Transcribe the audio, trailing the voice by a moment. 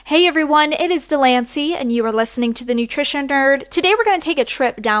Hey everyone, it is Delancey, and you are listening to The Nutrition Nerd. Today we're going to take a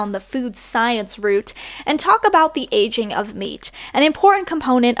trip down the food science route and talk about the aging of meat, an important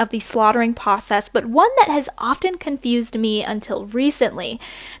component of the slaughtering process, but one that has often confused me until recently.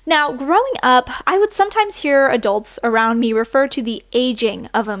 Now, growing up, I would sometimes hear adults around me refer to the aging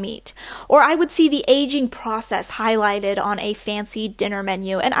of a meat, or I would see the aging process highlighted on a fancy dinner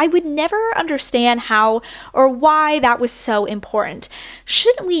menu, and I would never understand how or why that was so important.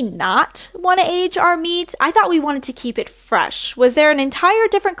 Shouldn't we not want to age our meat? I thought we wanted to keep it fresh. Was there an entire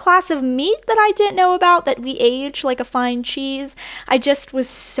different class of meat that I didn't know about that we age like a fine cheese? I just was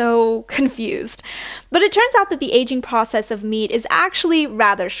so confused. But it turns out that the aging process of meat is actually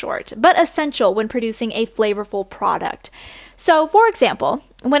rather short, but essential when producing a flavorful product. So, for example,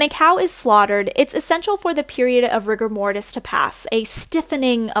 when a cow is slaughtered, it's essential for the period of rigor mortis to pass, a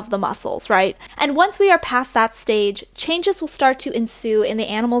stiffening of the muscles, right? And once we are past that stage, changes will start to ensue in the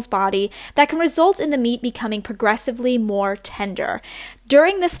animal's body that can result in the meat becoming progressively more tender.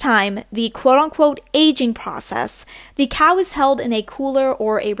 During this time, the quote-unquote aging process, the cow is held in a cooler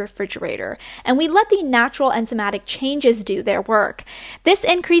or a refrigerator, and we let the natural enzymatic changes do their work. This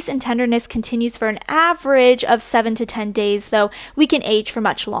increase in tenderness continues for an average of 7 to 10 days, though we can age for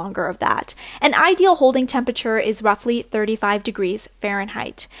much longer of that. An ideal holding temperature is roughly 35 degrees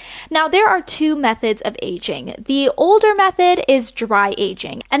Fahrenheit. Now, there are two methods of aging. The older method is dry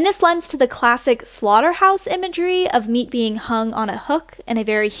aging, and this lends to the classic slaughterhouse imagery of meat being hung on a hook in a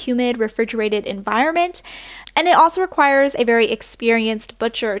very humid, refrigerated environment, and it also requires a very experienced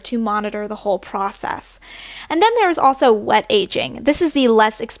butcher to monitor the whole process. And then there is also wet aging. This is the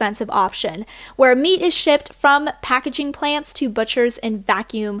less expensive option, where meat is shipped from packaging plants to butchers in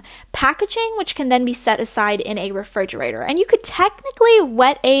vacuum packaging, which can then be set aside in a refrigerator. And you could technically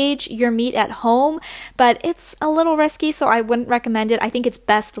wet age your meat at home, but it's a little risky, so I wouldn't recommend it. I think it's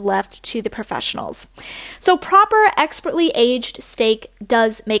best left to the professionals. So proper, expertly aged steak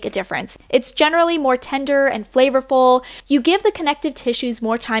does make a difference. It's generally more tender and flavorful. You give the connective tissues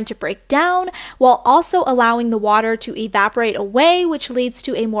more time to break down while also allowing the water to evaporate away, which leads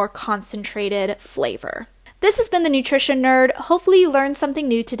to a more concentrated flavor. This has been The Nutrition Nerd. Hopefully you learned something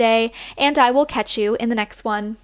new today, and I will catch you in the next one.